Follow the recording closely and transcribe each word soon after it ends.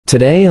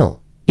Today I'll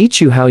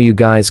teach you how you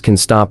guys can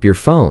stop your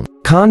phone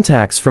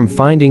contacts from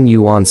finding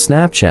you on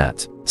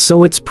Snapchat.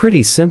 So it's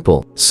pretty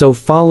simple, so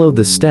follow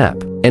the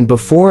step. And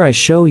before I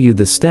show you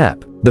the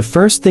step, the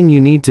first thing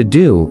you need to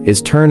do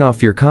is turn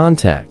off your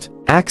contact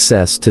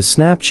access to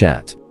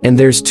Snapchat. And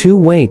there's two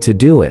ways to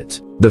do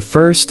it. The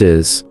first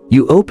is,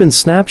 you open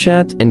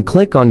Snapchat and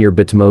click on your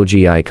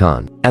Bitmoji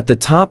icon at the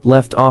top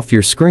left off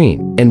your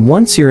screen. And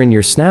once you're in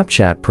your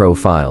Snapchat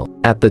profile,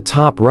 at the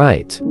top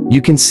right,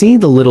 you can see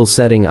the little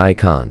setting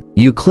icon.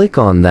 You click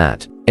on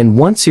that. And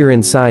once you're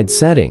inside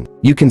setting,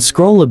 you can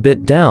scroll a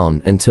bit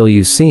down until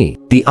you see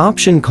the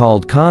option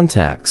called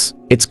contacts.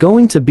 It's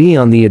going to be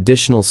on the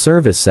additional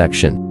service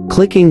section.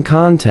 Clicking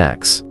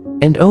contacts.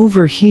 And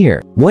over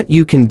here, what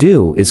you can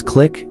do is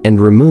click and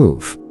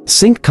remove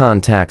sync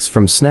contacts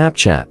from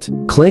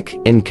Snapchat. Click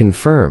and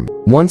confirm.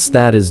 Once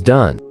that is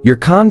done, your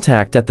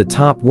contact at the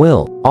top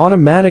will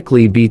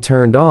automatically be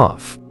turned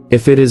off.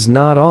 If it is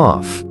not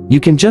off, you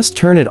can just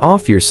turn it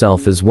off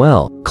yourself as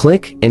well.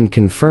 Click and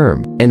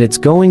confirm, and it's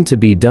going to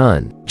be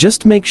done.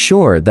 Just make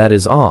sure that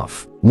is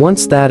off.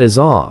 Once that is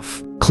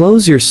off,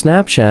 close your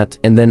Snapchat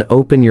and then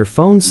open your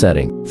phone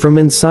setting. From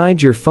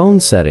inside your phone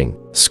setting,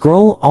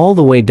 scroll all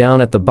the way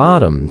down at the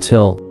bottom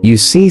till you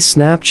see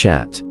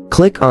Snapchat.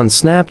 Click on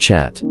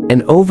Snapchat,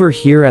 and over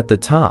here at the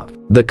top,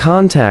 the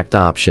contact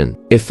option.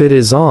 If it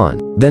is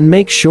on, then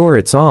make sure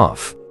it's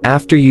off.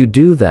 After you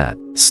do that,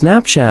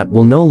 Snapchat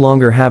will no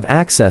longer have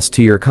access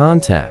to your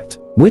contact,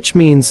 which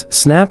means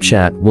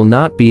Snapchat will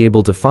not be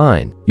able to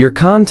find your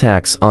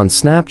contacts on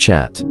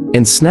Snapchat,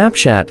 and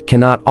Snapchat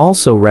cannot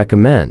also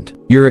recommend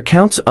your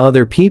account to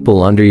other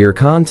people under your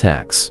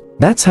contacts.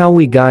 That's how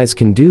we guys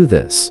can do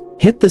this.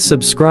 Hit the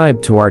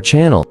subscribe to our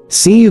channel.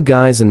 See you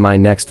guys in my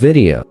next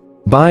video.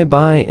 Bye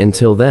bye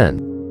until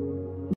then.